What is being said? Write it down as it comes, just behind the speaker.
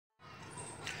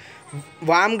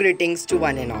Warm greetings to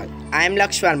one and all. I am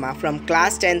Laksh Sharma from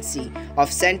Class 10C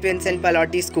of St. Vincent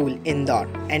Pallotti School, Indore,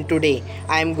 and today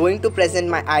I am going to present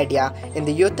my idea in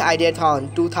the Youth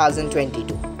Ideathon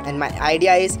 2022. And my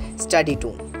idea is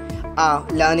Studytoon, a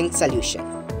learning solution.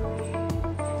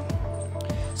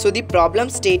 So the problem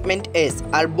statement is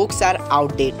our books are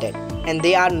outdated and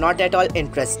they are not at all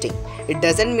interesting. It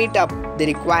doesn't meet up the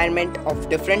requirement of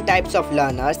different types of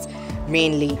learners,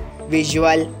 mainly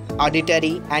visual,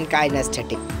 auditory and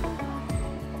kinesthetic.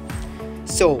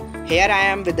 So here I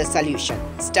am with the solution,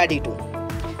 Studytoon.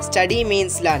 Study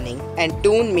means learning and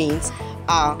toon means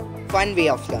a fun way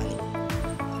of learning.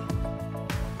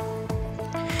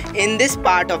 In this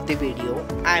part of the video,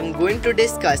 I am going to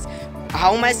discuss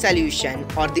how my solution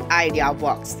or the idea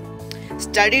works.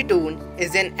 Studytoon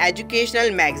is an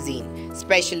educational magazine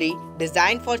specially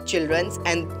designed for children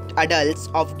and adults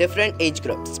of different age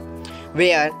groups,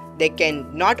 where they can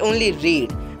not only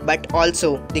read but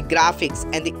also the graphics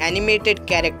and the animated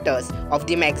characters of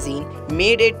the magazine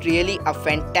made it really a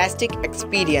fantastic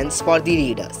experience for the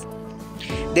readers.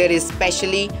 There is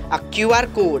specially a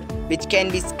QR code which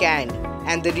can be scanned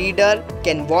and the reader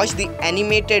can watch the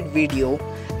animated video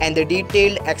and the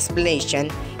detailed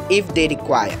explanation if they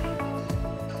require.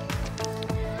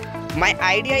 My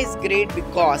idea is great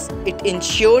because it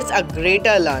ensures a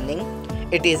greater learning.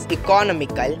 It is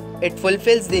economical, it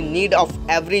fulfills the need of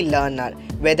every learner,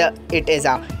 whether it is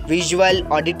a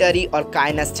visual, auditory or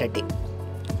kinesthetic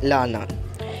learner.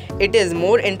 It is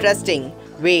more interesting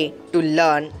way to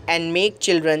learn and make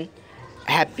children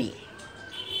happy.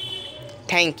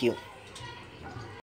 Thank you.